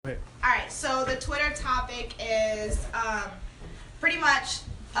so the Twitter topic is pretty much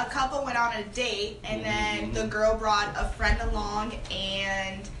a couple went on a date, and then the girl brought a friend along,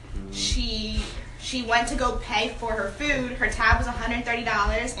 and she went to go pay for her food. Her tab was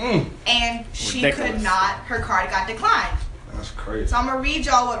 $130, and she could not. Her card got declined. That's crazy. So I'm gonna read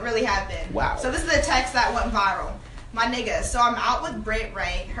y'all what really happened. Wow. So this is the text that went viral. My nigga, so I'm out with Britt,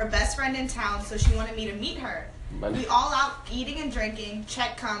 right? Her best friend in town, so she wanted me to meet her. We all out eating and drinking.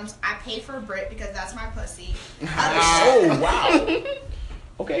 Check comes. I pay for Britt because that's my pussy. Oh, wow.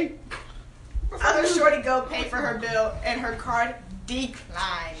 Okay. Other shorty go pay for her bill, and her card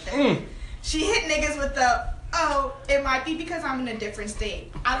declined. She hit niggas with the, oh, it might be because I'm in a different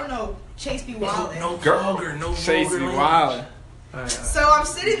state. I don't know. Chase be wildin'. No vulgar, no Chase vulgar. be wild. So I'm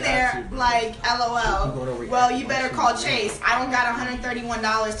sitting there like, LOL. Well, you better call Chase. I don't got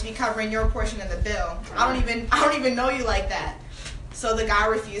 $131 to be covering your portion of the bill. I don't even know you like that. So the guy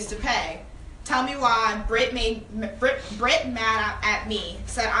refused to pay. Tell me why Britt mad at me.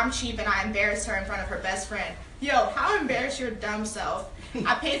 Said I'm cheap and I embarrassed her in front of her best friend. Yo, how embarrassed your dumb self?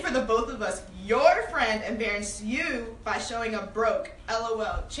 I paid for the both of us. Your friend embarrassed you by showing up broke.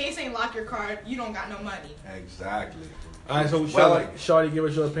 LOL. Chase ain't lock your card. You don't got no money. Exactly. All right, so Shawty, give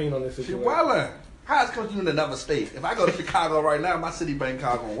us your opinion on this She situation. wildin'. How is because you in another state? If I go to Chicago right now, my Citibank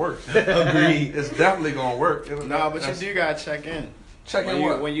card gonna work. Agreed. It's definitely gonna work. No, but you do gotta check in. Check in when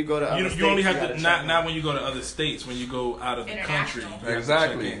what? when you go to other states, You only have to not not when you go to other states. When you go out of the country, International. you have to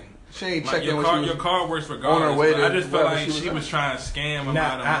Exactly. check in. She ain't Like, checking your when card, she was your card works on regardless. her way But to I just felt wherever like she was she at. was trying to scam him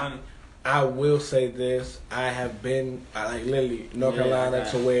Now, out of money. I will say this: I have been like literally North Yeah, Carolina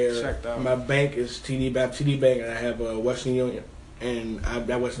to where checked out. my bank is TD Bank, and I have Western Union, and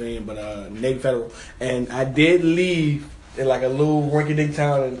not Western Union, but Navy Federal, and I did leave in like a little rinky-dink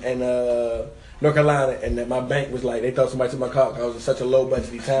town in North Carolina, and that my bank was like they thought somebody took my card. 'Cause I was in such a low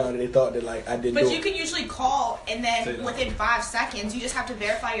budget town, and they thought that like I didn't do But you it. can usually call, and Say then that. within 5 seconds, you just have to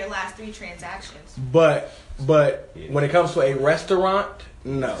verify your last 3 transactions. But when it comes to a restaurant,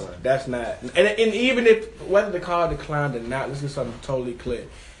 no, that's not. And even if whether the card declined or not, let's get something totally clear.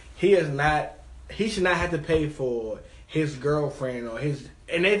 He should not have to pay for his girlfriend or his,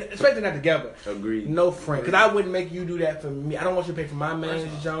 and they, especially not together. Agreed. No friend, because I wouldn't make you do that for me. I don't want you to pay for my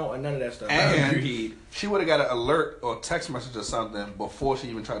man's John or none of that stuff. And Agreed. she would have got an alert or text message or something before she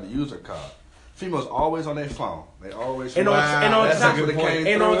even tried to use her card. Females always on their phone. They always. And on that's top a good point.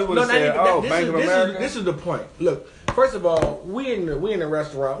 and on, It no, would've not said, even "Oh, that. Bank of This America." is the point. Look, first of all, we in the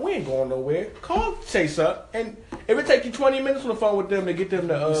restaurant. We ain't going nowhere. Call Chase up, and if it takes you 20 minutes on the phone with them to get them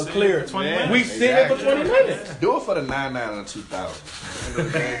to sit clear for it, 20 we minutes. sit there for 20 minutes. Do it for the 99 and the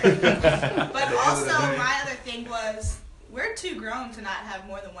 2000. But also, my other thing was, we're too grown to not have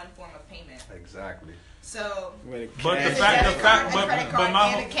more than one form of payment. Exactly. So, But It's the a fact, debit card, a credit card,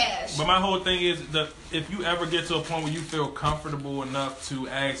 and a cash. but my whole thing is that if you ever get to a point where you feel comfortable enough to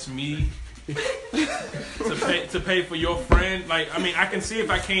ask me to pay for your friend, like I mean, I can see if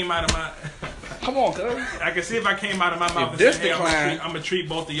I came out of my, Come on, cuz. I can see if I came out of my mouth and this said, hey, decline- I'm gonna treat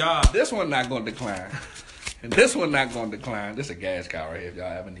both of y'all. This one not going to decline. And this one not going to decline. This is a gas cow right here if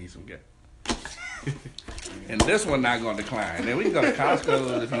y'all ever need some gas. And this one not going to decline. And then we can go to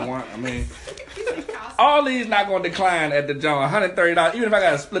Costco if you want. I mean, all these not going to decline at the joint. $130. Even if I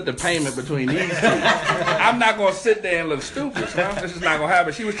got to split the payment between these two, I'm not going to sit there and look stupid. Son. This is not going to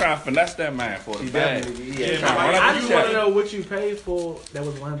happen. She was trying to finesse that man for the bag. Yeah, Trying to but run up I the just check. want to know what you paid for. That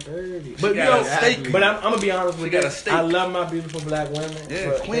was $130. But you got know, a steak. but I'm gonna be honest with She got you. a steak. I love my beautiful black women. Yeah,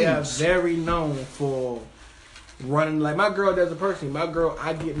 but they are queens. very known for running. Like my girl does a person. My girl,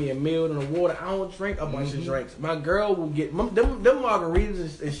 I get me a meal and a water. I don't drink a bunch of drinks. My girl will get them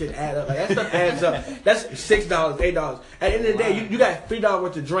margaritas and shit add up. Like that stuff adds up. That's $6, $8. At the end of the day, you got $3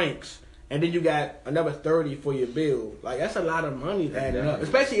 worth of drinks. And then you got another 30 for your bill. Like that's a lot of money adding up.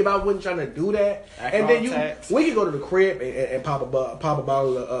 Especially if I wasn't trying to do that. And then we could go to the crib and pop a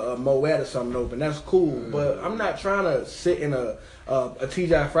bottle of Moet or something open. That's cool. But I'm not trying to sit in a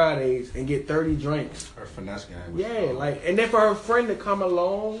TGI Fridays and get 30 drinks. Her finesse game. Yeah, like and then for her friend to come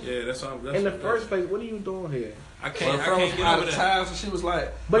along Yeah, that's what I'm. in the first place, what are you doing here? I Her can't friend was get out over of that. town, so she was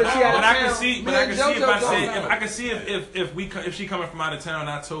like, But if she out of I can town, see, but man, I can see if JoJo I going said, out. I can see if she coming from out of town, and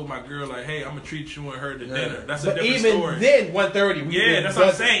I told my girl like, hey, I'm gonna treat you and her to dinner. That's a but different even story. then, 130. Yeah, that's what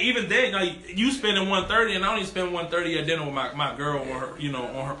I'm saying. Even then, like you spending 130, and I only spend 130 at dinner with my girl on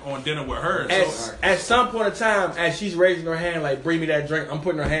her, on dinner with her. So At some point in time, as she's raising her hand, like, bring me that drink, I'm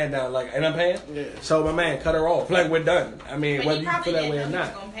putting her hand down, like, and I'm paying. Yeah. So my man, cut her off. Like, we're done. I mean, but whether he you probably feel that didn't way or know he was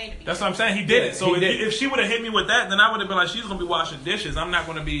not. going to pay to be that's there. what I'm saying. He did it. So he did. if she would have hit me with that, then I would have been like, she's gonna be washing dishes. I'm not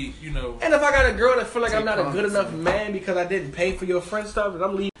gonna be, And if I got a girl that feel like I'm not a good enough man because I didn't pay for your friend stuff, then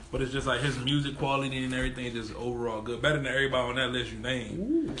I'm leaving. But it's just like his music quality and everything is just overall good. Better than everybody on that list you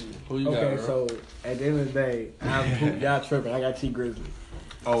named. Who you got, Okay, bro? so at the end of the day, y'all tripping. I got T Grizzly.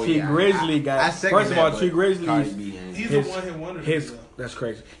 Oh, T yeah. Grizzly got. I second First of all, that, T but Grizzly. Cardi B ain't. He's His- a one hit wonder. His that's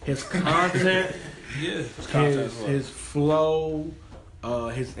crazy. His content, Yeah. his flow,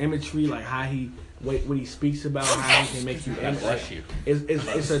 his imagery, like how he what he speaks about, how he can make you. Bless you.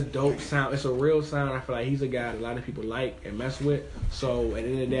 It's a dope sound. It's a real sound. I feel like he's a guy that a lot of people like and mess with. So at the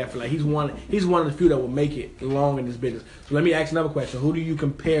end of the day, I feel like he's one of the few that will make it long in this business. So let me ask another question: who do you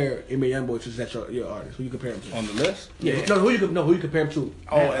compare NBA YoungBoy to? That's your artist. Who you compare him to? On the list? Yeah, no. Who you compare him to?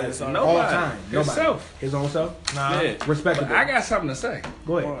 Oh, it's on all nobody. time. Nobody. Himself. His own self. Nah. Yeah. Respectable. But I got something to say.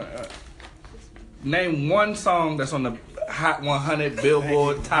 Go ahead. Name one song that's on the Hot 100,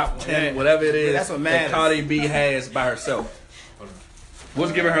 Billboard, Top 10, whatever it is That's what that matters. Cardi B has by herself.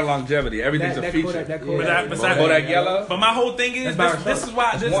 What's giving her longevity? Everything's a feature. Bodak Yellow. But my whole thing is That's by this is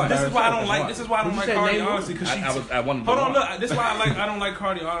why That's one. this is why I don't That's like one. this is why I don't You like said Cardi name one? honestly because she I wanted hold to on know. look this is why I don't like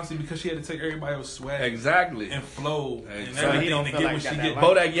Cardi honestly because she had to take everybody else's swag Exactly. and flow and Exactly. So he everything don't to feel get like what she got get. that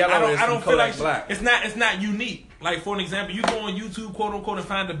Bodak Yellow is I don't from feel like Kodak Black. it's not unique. Like for an example, you go on YouTube quote unquote and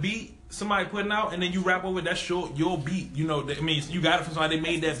find a beat somebody putting out and then you rap over it, that's your beat. You know, I mean you got it from somebody that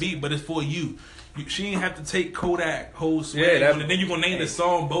made that beat, but it's for you. She ain't have to take Kodak whole swag Yeah, that's- and then you gonna name the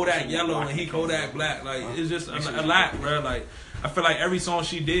song Bodak Yellow and he Kodak Black. Like it's just a lot, bro. Like I feel like every song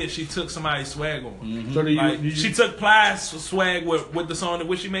she did, she took somebody's swag on. So do you, Like, do you she took Plies swag with the song that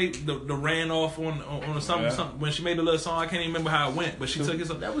which she made the ran off on something when she made the little song. I can't even remember how it went, but she took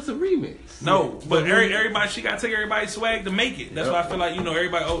it. That was a remix. No, but everybody she got to take everybody's swag to make it. That's why I feel like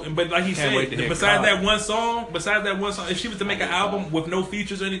everybody. Oh, but like he Can't wait to said, hear besides Cloud. that one song, if she was to make an album with no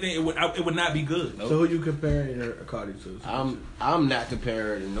features or anything, it would not be good. So who you comparing her Cardi to? I'm not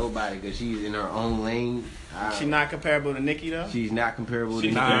comparing her to nobody because she's in her own lane. She not comparable to Nicki though. She's not comparable to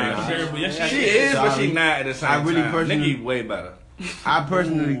She's Nicki not Minaj. comparable. Yes, She is, but Sorry. she not at the same I really time. personally- Nicki way better. I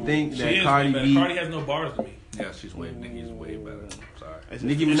personally think she that is Cardi way better. B, Cardi has no bars to me. Yeah, Nicki's way better. Sorry.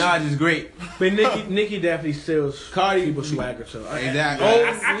 Nicki Minaj is great. But Nicki definitely steals Cardi- people swagger. So Exactly.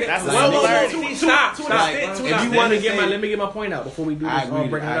 That's Stop. Like, If if you you want to say- let me get my point out before we do this. I I'll agree.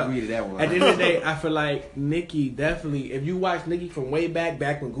 break it I up. agree to that one. At the end of the day, I feel like Nicki definitely, if you watch Nicki from way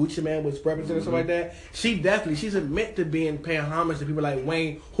back when Gucci Mane was representing and stuff like that, she's meant to be paying homage to people like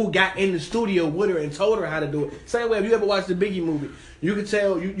Wayne who got in the studio with her and told her how to do it. Same way, if you ever watched the Biggie movie, you could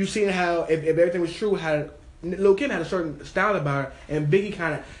tell, you seen how, if everything was true, how Lil' Kim had a certain style about her, and Biggie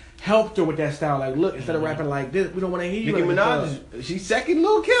kind of helped her with that style. Like, look, instead of rapping like this, we don't want to hear you. Nicki like this. Minaj, she's second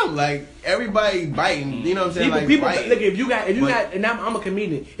Lil' Kim. Like everybody biting. You know what I'm saying? People, like, biting. look, if you got, and I'm a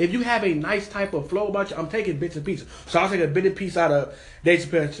comedian. If you have a nice type of flow about you, I'm taking bits and pieces. So I'll take a bit and piece out of Dave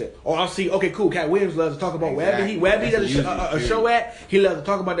Chappelle shit, or I'll see, okay, cool. Cat Williams loves to talk about wherever he does a show at. He loves to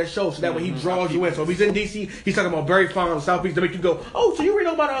talk about that show, so that way he draws you in. So if he's in DC, he's talking about Barry Farm, South Beach, to make you go, oh, so you really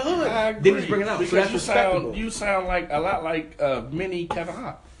know about our hood. Then he's bringing it out. So that's respectable. You sound like a lot like mini Kevin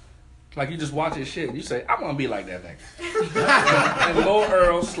Hart. Like you just watch his shit and you say, I'm gonna be like that nigga. And Lil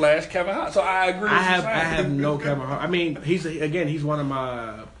Earl / Kevin Hart. So I agree with I you have no Kevin Hart. I mean, he's one of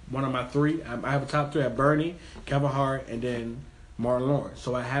my three. I have a top three. I have Bernie, Kevin Hart, and then Martin Lawrence.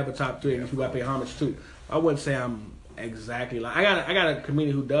 So I have a top three, and who I pay homage to. I wouldn't say I'm exactly like I got a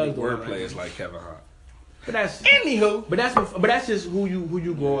comedian who does the Wordplay is like Kevin Hart. But that's just who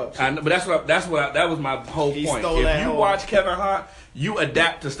you grow up to. I know, but that was my whole He point. stole If that you whole- watch Kevin Hart, you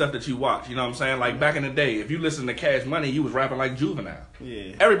adapt to stuff that you watch. You know what I'm saying? Like back in the day, if you listen to Cash Money, you was rapping like Juvenile.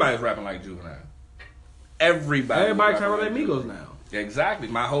 Yeah. Everybody's rapping like Juvenile. Everybody Everybody trying to rapping rap like Migos now. Exactly,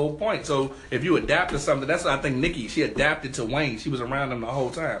 my whole point. So if you adapt to something, that's what I think Nicki, she adapted to Wayne. She was around him the whole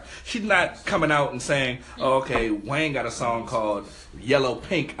time. She's not coming out and saying, oh, okay, Wayne got a song called Yellow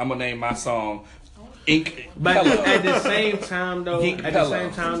Pink. I'm going to name my song Ink But Pillow. at the same time, though, Ink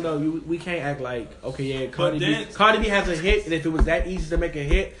Pillow. we can't act like, okay, yeah, Cardi then- B has a hit, and if it was that easy to make a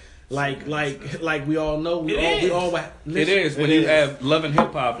hit, like we all know, we all It is when you have Love and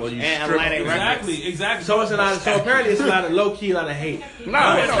Hip Hop or you And strip. Atlantic Exactly. So it's so apparently it's a lot of low key, a lot of hate. No,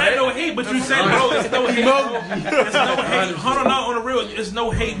 No, it it's don't not hate. no hate, but you said, bro, it's no hate. It's no hate. Hold on, no, on the real, it's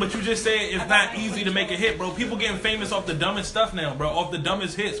no hate, but you just said it's not easy to make a hit, bro. People getting famous off the dumbest stuff now, bro. Off the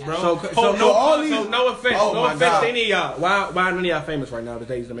dumbest hits, bro. So no offense, Oh no my offense God. to any of y'all. Why none of y'all famous right now that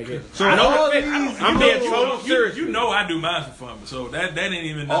they used to make hits? So no all offense. these I'm being lows- total serious. You know I do mine for fun, so that ain't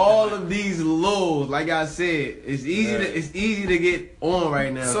even nothing. All of these lows, like I said, it's easy to get on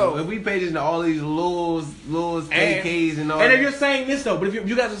right now. So- So if we pay attention to all these lows, KKs, and all And if that, you're saying this though, but if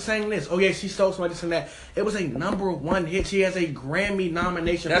you guys are saying this, oh yeah, she stole somebody this and that. It was a #1 hit. She has a Grammy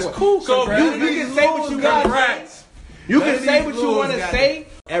nomination. That's for it. cool. So Congrats. you can say what you got. Congrats. You None can of say these what you lows want to got say,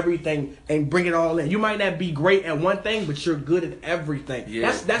 everything and bring it all in. You might not be great at one thing, but you're good at everything.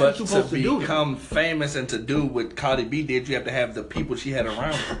 Yeah, that's what you're supposed to do. To become famous and to do what Cardi B did, you have to have the people she had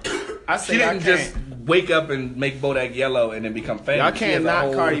around her. I She say y'all didn't can't. just wake up and make Bodak Yellow and then become famous. Y'all She can't has a knock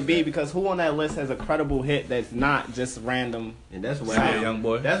whole Cardi B thing. because who on that list has a credible hit that's not just random? And that's where Yeah, young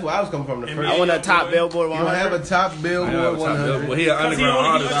boy. That's where I was coming from. The And first. me- I want a top Billboard You don't have 100. a top I know, Billboard top 100. Well, he an underground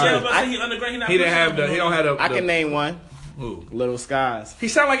artist. He underground. He didn't have the. He don't have the. I can name one. Who? Little Skies. He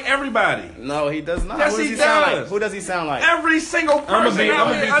sound like everybody. No, he does not. Yes, Who does he sound does. like? Who does he sound like? Every single person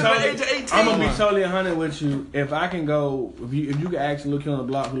out here under the age of 18. I'm gonna be totally 100 with you. If I can go, if you can actually look here on the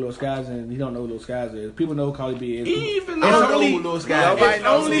block who Lil Skies is, and you don't know who Lil Skies is. People know who Cardi B is. Even I It's don't know only- who Lil Skies is. Nobody It's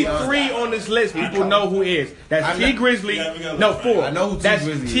knows only who he is. 3 on this list. People know who is. That's I'm T not- Grizzly. we gotta No, find 4. I know who T That's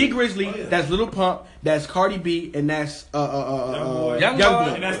Grizzly T is. Grizzly. That's Little Pump. That's Cardi B, and that's Young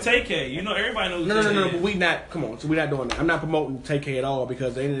Boy. And that's TK. You know, everybody knows. No, TK. but we not. Come on, so we're not doing that. I'm not promoting TK at all because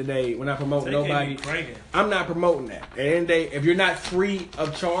at the end of the day, we're not promoting TK nobody. be cranking. I'm not promoting that. At the end of the day, if you're not free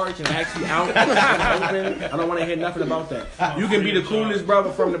of charge and actually out in the open, I don't want to hear nothing about that. You can be the coolest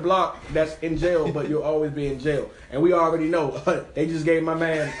brother from the block that's in jail, but you'll always be in jail. And we already know they just gave my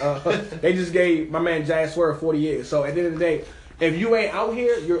man Jazz Swerve 40 years. So at the end of the day, if you ain't out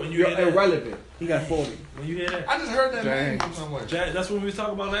here, you're When you hear that- irrelevant. He got 40. When you hear that, I just heard that name from somewhere. Jack, that's what we was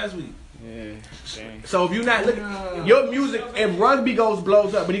talking about last week. Yeah, dang. So if you're not looking, your music, if Rugby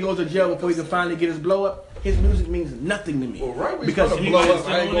blows up, but he goes to jail before he can finally get his blow up, his music means nothing to me. Well, right, we because supposed to he blow might up.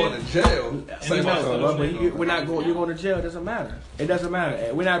 I ain't still going to jail. Say might my still son. own but we're not going. You're going to jail. It doesn't matter. It doesn't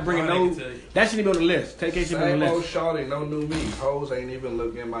matter. We're not bringing I no. can tell you. That shouldn't be on the list. Take it should be on Same the old list. shawty, no new me. Hoes ain't even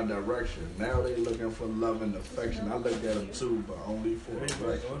looking in my direction. Now they looking for love and affection. I looked at them too, but only for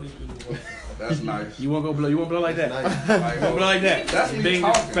affection. That's nice. You want to go blow? You want to blow like that? Like, You want to blow like that? That's me Being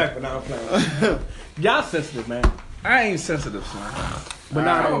talking. disrespectful. Now I'm playing. Y'all sensitive, man. I ain't sensitive, son. But I'm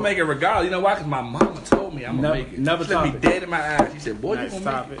now gonna make it regardless. You know why? Because my mama told me I'm gonna Never- make it. never She looked me topic. dead in my eyes. She said, "Boy, Nice you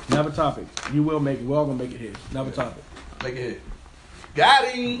gonna topic. Never topic. You will make it. We're all gonna make it here. Never topic. make it. Make it. Got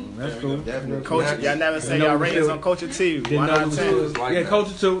him." That's cool. Definitely. Coach, y'all never say know y'all we ratings do. on Culture 2. Didn't 1 know out it of was 10. good. Like yeah, that.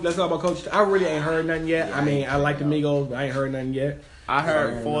 Culture 2. Let's talk about Culture 2. I really ain't heard nothing yet. I mean, I like the Migos, but I ain't heard nothing yet. I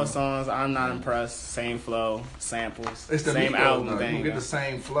heard Sorry, 4 no. songs. I'm not impressed. Same flow, samples, It's the same Migos, album though. You thing. don't get the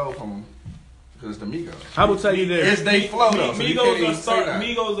same flow from because it's the Migos. I will tell you this. It's they flow though. So you can't even say that.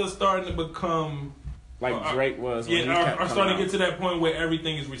 Migos are starting to become. Like Drake was. When he Yeah, kept are starting to coming get to that point where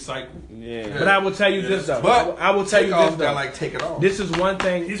everything is recycled. out. Yeah. But I will tell you this though. But I will tell you take this off that though. like take it off. This is one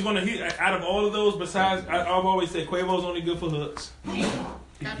thing. He's gonna. He out of all of those, besides I've always said Quavo's only good for hooks.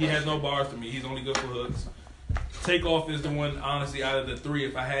 He has no bars to me. He's only good for hooks. Takeoff is the one, honestly, out of the 3.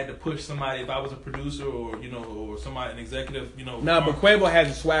 If I had to push somebody, if I was a producer or or somebody, an executive, No, but Quavo has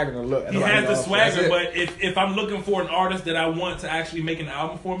the swagger and the look. he has the swagger. That's But if I'm looking for an artist that I want to actually make an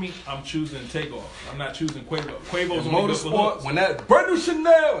album for me, I'm choosing Takeoff. I'm not choosing Quavo. Quavo's only good for Motorsport, hooks. when that brand new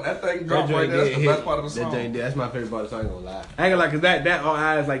Chanel, when that thing dropped That right joint there, that's did the hit. best part of the That song. joint did. That's my favorite part of the song. I ain't gonna lie. I ain't gonna lie, cause that all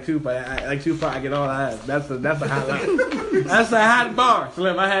eyes like Tupac. Like Tupac, I get all eyes. That's a highlight. That's a hot bar. So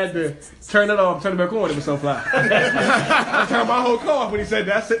if I had to turn it off, turn it back on, it was so fly. I turned my whole car off when he said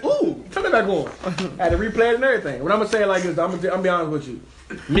that. I said, "Ooh, turn it back on." I had to replay it and everything. But I'm gonna say it like this. I'm gonna be honest with you.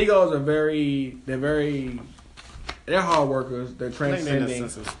 Migos are they're hard workers. They're I think they're in a transcending.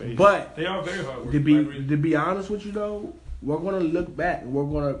 sense of space. But They are very hard work. to be honest with you though, we're gonna look back and we're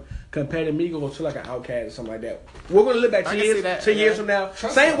gonna compare the Migos to like an Outkast or something like that. We're gonna look back I 10 can years, see that, 10 years yeah. from now.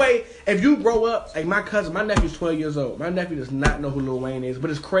 Same way, if you grow up, like my nephew's 12 years old. My nephew does not know who Lil Wayne is, but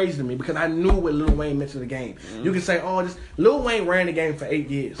it's crazy to me because I knew what Lil Wayne meant to the game. You can say, oh, Lil Wayne ran the game for 8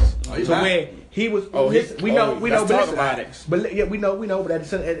 years. he's So not. where he was, Oh, listen, he's- we know, oh, but let's talk listen, about it. But yeah, we know, but at the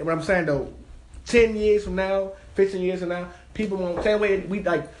same, what I'm saying though, 10 years from now, 15 years from now, people won't. Same way we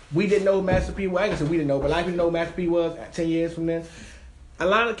didn't know who Master P was. I can say we didn't know, but like we know who Master P was 10 years from then. A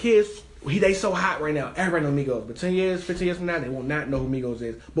lot of kids, they so hot right now. Everybody know Migos, but 10 years, 15 years from now, they will not know who Migos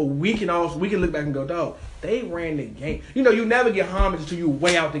is. But we can look back and go, dog, they ran the game. You know, you never get homage until you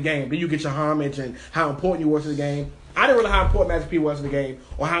way out the game. Then you get your homage and how important you were to the game. I didn't realize how important Master P was to the game,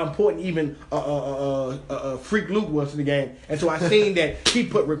 or how important even Freak Luke was to the game. And so I seen that he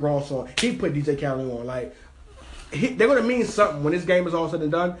put Rick Ross on, he put DJ Khaled on. Like they're gonna mean something when this game is all said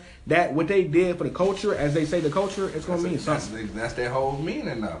and done. That what they did for the culture, as they say, the culture, it's gonna mean something. That's their whole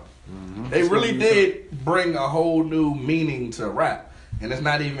meaning though. They really did bring a whole new meaning to rap. And it's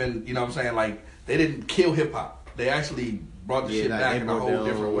not even, you know what I'm saying, like, they didn't kill hip hop. They actually brought the Yeah, shit like, back they in a brought whole their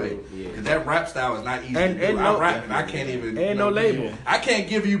different own- way. yeah. Because that rap style is not easy And- to do. and I no- rap and I can't even. and no label. I can't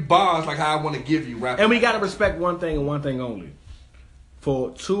give you bars like how I want to give you rap. And we gotta respect one thing and one thing only.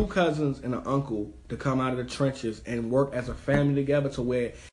 For 2 cousins and an uncle to come out of the trenches and work as a family together to where